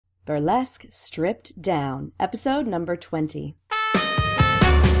Burlesque Stripped Down, episode number 20.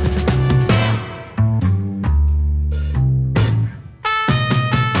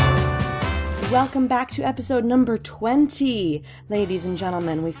 Welcome back to episode number 20. Ladies and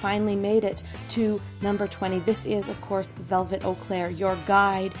gentlemen, we finally made it to number 20. This is, of course, Velvet Eau Claire, your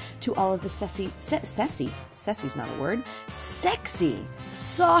guide to all of the sexy, sessy's not a word, sexy,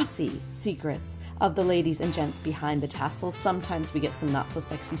 saucy secrets of the ladies and gents behind the tassels. Sometimes we get some not so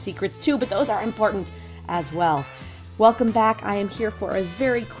sexy secrets too, but those are important as well. Welcome back. I am here for a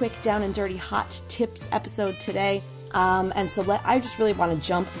very quick down and dirty hot tips episode today. I just really want to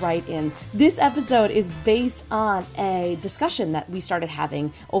jump right in. This episode is based on a discussion that we started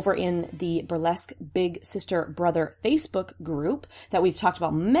having over in the Burlesque Big Sister Brother Facebook group that we've talked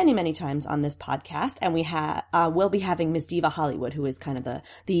about many, many times on this podcast. And we'll be having Miss Diva Hollywood, who is kind of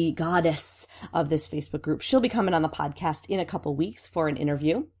the goddess of this Facebook group. She'll be coming on the podcast in a couple weeks for an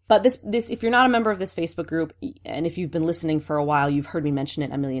interview. But this, if you're not a member of this Facebook group, and if you've been listening for a while, you've heard me mention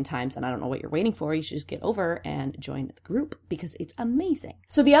it a million times, and I don't know what you're waiting for. You should just get over and join the group because it's amazing.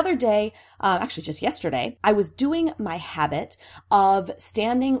 So the other day, actually just yesterday, I was doing my habit of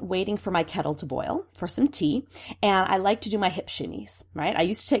standing waiting for my kettle to boil for some tea, and I like to do my hip shimmies, right? I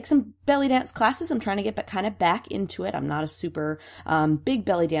used to take some belly dance classes. I'm trying to get kind of back into it. I'm not a super big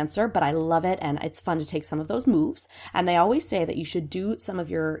belly dancer, but I love it, and it's fun to take some of those moves. And they always say that you should do some of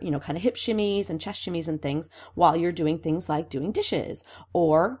your kind of hip shimmies and chest shimmies and things while you're doing things like doing dishes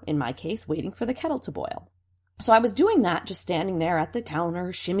or, in my case, waiting for the kettle to boil. So I was doing that, just standing there at the counter,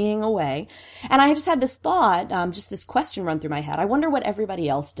 shimmying away. And I just had this thought, just this question run through my head. I wonder what everybody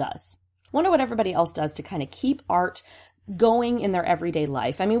else does. To kind of keep art going in their everyday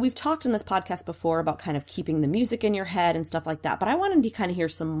life. I mean, we've talked in this podcast before about kind of keeping the music in your head and stuff like that, but I wanted to kind of hear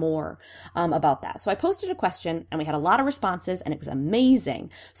some more about that. So I posted a question and we had a lot of responses and it was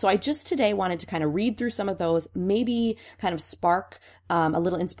amazing. So I just today wanted to kind of read through some of those, maybe kind of spark a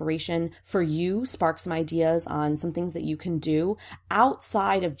little inspiration for you, spark some ideas on some things that you can do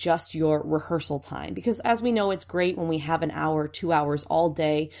outside of just your rehearsal time. Because as we know, it's great when we have an hour, 2 hours all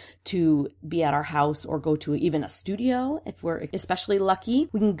day to be at our house or go to even a studio. If we're especially lucky,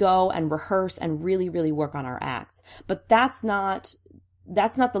 we can go and rehearse and really, really work on our acts. But that's not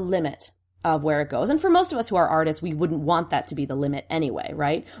the limit of where it goes. And for most of us who are artists, we wouldn't want that to be the limit anyway,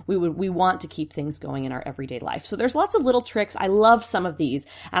 right? We want to keep things going in our everyday life. So there's lots of little tricks. I love some of these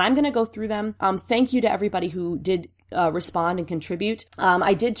and I'm going to go through them. Thank you to everybody who did respond and contribute.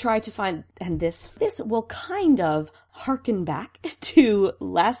 I did try to find, and this will kind of harken back to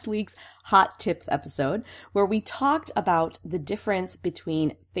last week's Hot Tips episode where we talked about the difference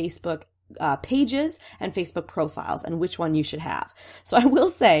between Facebook pages and Facebook profiles and which one you should have. So I will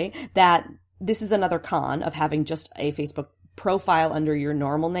say that this is another con of having just a Facebook profile under your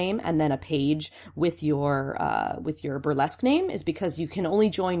normal name and then a page with your burlesque name is because you can only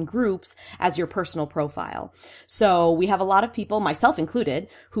join groups as your personal profile. So we have a lot of people, myself included,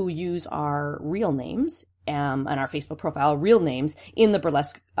 who use our real names and our Facebook profile, real names in the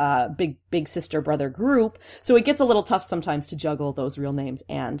Burlesque Big Sister Brother group. So it gets a little tough sometimes to juggle those real names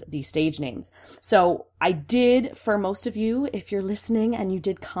and the stage names. So I did, for most of you, if you're listening and you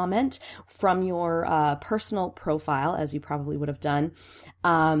did comment from your personal profile, as you probably would have done,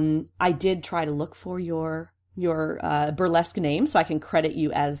 I did try to look for your burlesque name so I can credit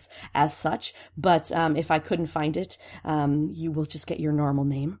you as such. But if I couldn't find it, you will just get your normal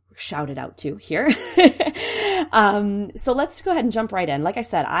name shouted out to here. So let's go ahead and jump right in. Like I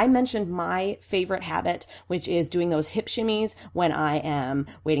said, I mentioned my favorite habit, which is doing those hip shimmies when I am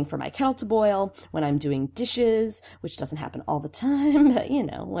waiting for my kettle to boil, when I'm doing dishes, which doesn't happen all the time, but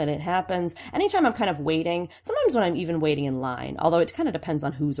when it happens, anytime I'm kind of waiting, sometimes when I'm even waiting in line, although it kind of depends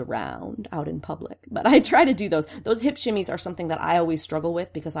on who's around out in public, but I try to do those. Those hip shimmies are something that I always struggle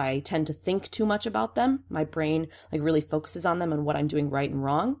with because I tend to think too much about them. My brain really focuses on them and what I'm doing right and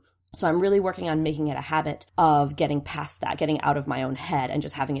wrong. So I'm really working on making it a habit of getting past that, getting out of my own head and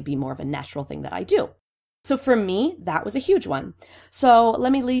just having it be more of a natural thing that I do. So for me, that was a huge one. So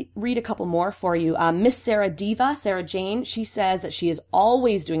let me read a couple more for you. Miss Sarah Jane, she says that she is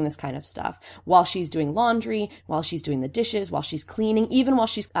always doing this kind of stuff while she's doing laundry, while she's doing the dishes, while she's cleaning, even while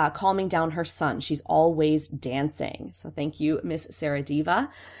she's calming down her son. She's always dancing. So thank you, Miss Sarah Diva.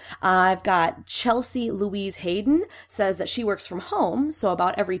 I've got Chelsea Louise Hayden says that she works from home. So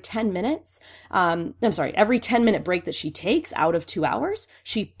about every 10 minutes, every 10-minute break that she takes out of 2 hours,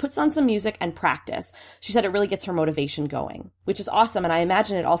 she puts on some music and practice. She said it really gets her motivation going. which is awesome. And I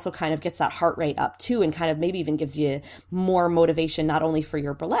imagine it also kind of gets that heart rate up too, and kind of maybe even gives you more motivation, not only for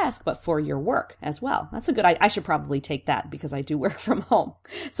your burlesque, but for your work as well. That's a good idea. I should probably take that because I do work from home.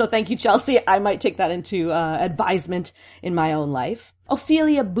 So thank you, Chelsea. I might take that into advisement in my own life.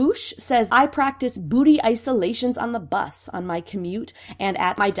 Ophelia Bush says, I practice booty isolations on the bus, on my commute, and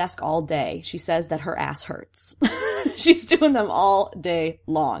at my desk all day. She says that her ass hurts. She's doing them all day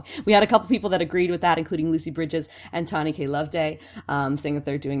long. We had a couple people that agreed with that, including Lucy Bridges and Tawny K. Loveday, saying that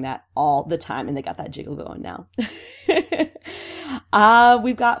they're doing that all the time, and they got that jiggle going now.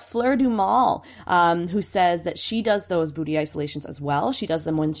 We've got Fleur du Mal, who says that she does those booty isolations as well. She does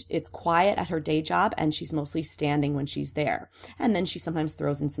them when it's quiet at her day job, and she's mostly standing when she's there. And then she sometimes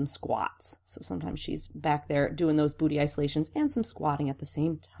throws in some squats. So sometimes she's back there doing those booty isolations and some squatting at the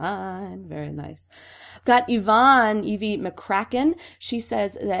same time. Very nice. Got Evie McCracken. She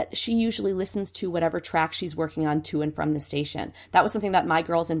says that she usually listens to whatever track she's working on to and from the station. That was something that my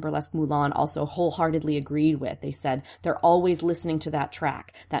girls in Burlesque Moulin also wholeheartedly agreed with. They said they're always listening to that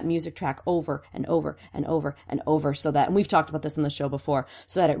track, that music track, over and over and over and over, so that, and we've talked about this in the show before,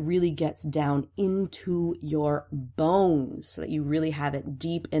 so that it really gets down into your bones, so that you really have it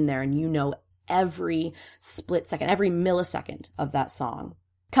deep in there and you know every split second, every millisecond of that song.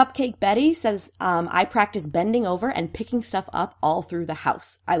 Cupcake Betty says, I practice bending over and picking stuff up all through the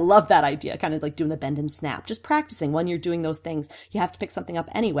house. I love that idea, kind of like doing the bend and snap. Just practicing when you're doing those things. You have to pick something up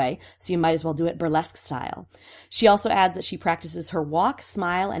anyway, so you might as well do it burlesque style. She also adds that she practices her walk,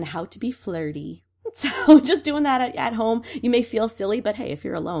 smile, and how to be flirty. So just doing that at home, you may feel silly, but hey, if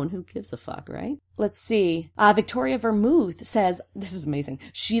you're alone, who gives a fuck, right? Let's see. Victoria Vermouth says, this is amazing.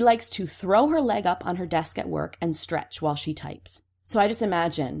 She likes to throw her leg up on her desk at work and stretch while she types. So I just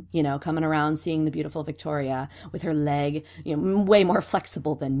imagine, coming around, seeing the beautiful Victoria with her leg, way more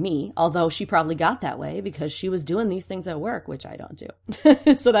flexible than me, although she probably got that way because she was doing these things at work, which I don't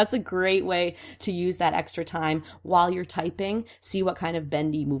do. So that's a great way to use that extra time while you're typing. See what kind of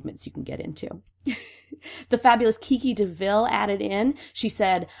bendy movements you can get into. The fabulous Kiki DeVille added in. She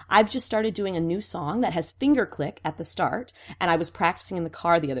said, I've just started doing a new song that has finger click at the start, and I was practicing in the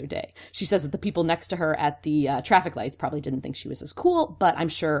car the other day. She says that the people next to her at the traffic lights probably didn't think she was as cool, but I'm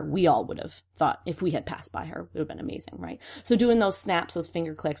sure we all would have thought if we had passed by her, it would have been amazing, right? So doing those snaps, those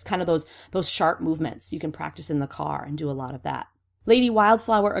finger clicks, kind of those sharp movements, you can practice in the car and do a lot of that. Lady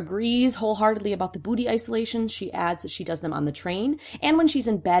Wildflower agrees wholeheartedly about the booty isolations. She adds that she does them on the train and when she's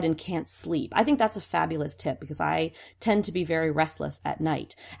in bed and can't sleep. I think that's a fabulous tip because I tend to be very restless at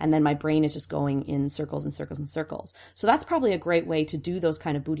night and then my brain is just going in circles and circles and circles. So that's probably a great way to do those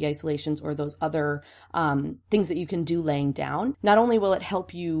kind of booty isolations or those other things that you can do laying down. Not only will it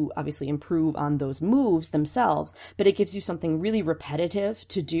help you obviously improve on those moves themselves, but it gives you something really repetitive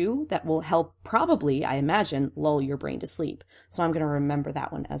to do that will help probably, I imagine, lull your brain to sleep. So I'm going to remember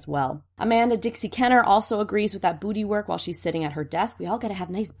that one as well. Amanda Dixie Kenner also agrees with that booty work while she's sitting at her desk. We all got to have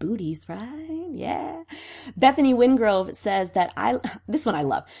nice booties, right? Yeah. Bethany Wingrove says that this one I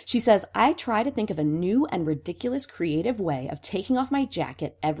love. She says, I try to think of a new and ridiculous creative way of taking off my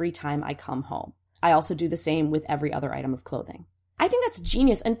jacket every time I come home. I also do the same with every other item of clothing. I think that's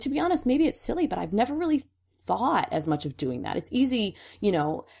genius. And to be honest, maybe it's silly, but I've never really thought as much of doing that. It's easy,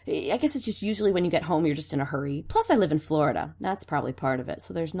 I guess it's just usually when you get home, you're just in a hurry. Plus I live in Florida. That's probably part of it.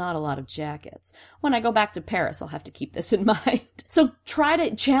 So there's not a lot of jackets. When I go back to Paris, I'll have to keep this in mind. So try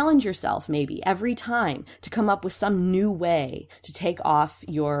to challenge yourself maybe every time to come up with some new way to take off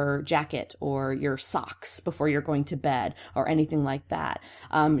your jacket or your socks before you're going to bed or anything like that.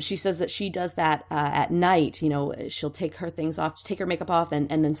 She says that she does that at night. She'll take her things off, take her makeup off and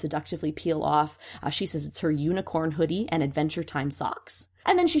then seductively peel off. She says it's her unicorn hoodie and Adventure Time socks.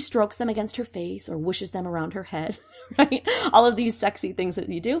 And then she strokes them against her face or whooshes them around her head, right? All of these sexy things that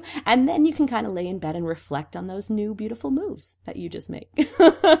you do. And then you can kind of lay in bed and reflect on those new beautiful moves that you just made.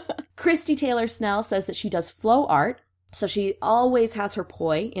 Christy Taylor Snell says that she does flow art. So she always has her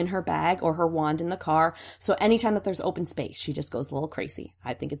poi in her bag or her wand in the car. So anytime that there's open space, she just goes a little crazy.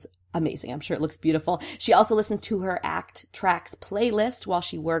 I think it's amazing. I'm sure it looks beautiful. She also listens to her Act Tracks playlist while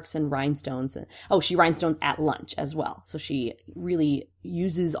she works in rhinestones. She rhinestones at lunch as well. So she really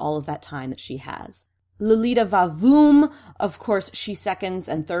uses all of that time that she has. Lolita Vavoom, of course, she seconds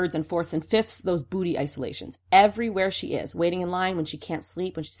and thirds and fourths and fifths those booty isolations everywhere she is, waiting in line when she can't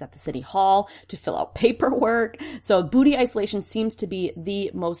sleep, when she's at the city hall to fill out paperwork. So booty isolation seems to be the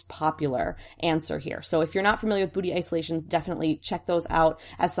most popular answer here. So if you're not familiar with booty isolations, definitely check those out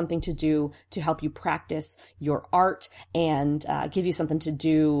as something to do to help you practice your art and give you something to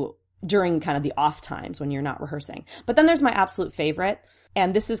do during kind of the off times when you're not rehearsing. But then there's my absolute favorite.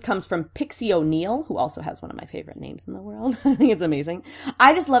 And this comes from Pixie O'Neill, who also has one of my favorite names in the world. I think it's amazing.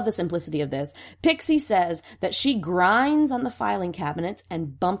 I just love the simplicity of this. Pixie says that she grinds on the filing cabinets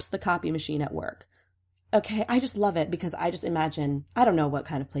and bumps the copy machine at work. Okay, I just love it because I just imagine, I don't know what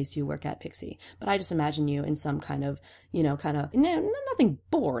kind of place you work at, Pixie, but I just imagine you in some kind of, nothing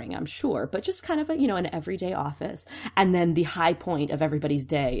boring, I'm sure, but just kind of an everyday office. And then the high point of everybody's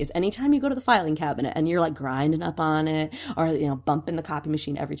day is anytime you go to the filing cabinet and you're like grinding up on it or, bumping the copy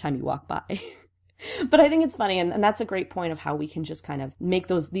machine every time you walk by. But I think it's funny, and that's a great point of how we can just kind of make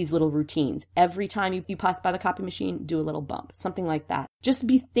these little routines. Every time you pass by the copy machine, do a little bump, something like that. Just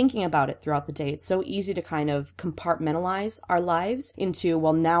be thinking about it throughout the day. It's so easy to kind of compartmentalize our lives into,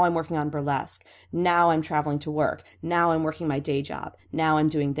 well, now I'm working on burlesque. Now I'm traveling to work. Now I'm working my day job. Now I'm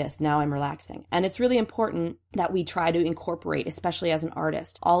doing this. Now I'm relaxing. And it's really important that we try to incorporate, especially as an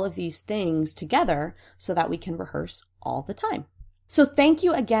artist, all of these things together so that we can rehearse all the time. So thank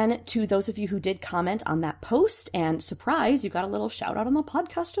you again to those of you who did comment on that post, and surprise, you got a little shout out on the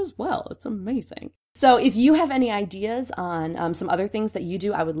podcast as well. It's amazing. So if you have any ideas on some other things that you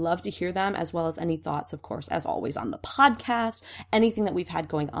do, I would love to hear them, as well as any thoughts, of course, as always, on the podcast, anything that we've had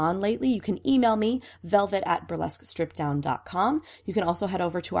going on lately. You can email me, velvet@burlesquestripdown.com. You can also head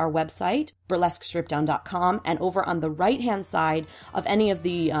over to our website, burlesquestripdown.com, and over on the right-hand side of any of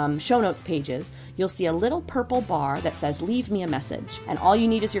the show notes pages, you'll see a little purple bar that says, leave me a message. And all you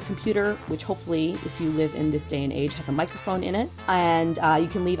need is your computer, which hopefully, if you live in this day and age, has a microphone in it. And you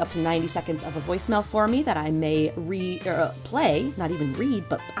can leave up to 90 seconds of a voicemail for me that I may play, not even read,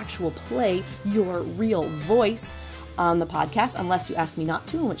 but actual play your real voice on the podcast, unless you ask me not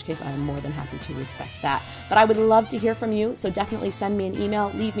to, in which case I am more than happy to respect that. But I would love to hear from you, so definitely send me an email,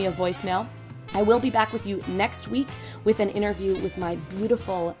 leave me a voicemail. I will be back with you next week with an interview with my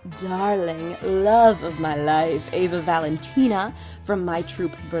beautiful, darling, love of my life, Ava Valentina, from my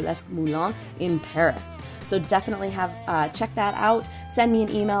troupe Burlesque Moulin in Paris. So definitely check that out, send me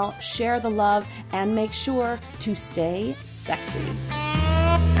an email, share the love, and make sure to stay sexy.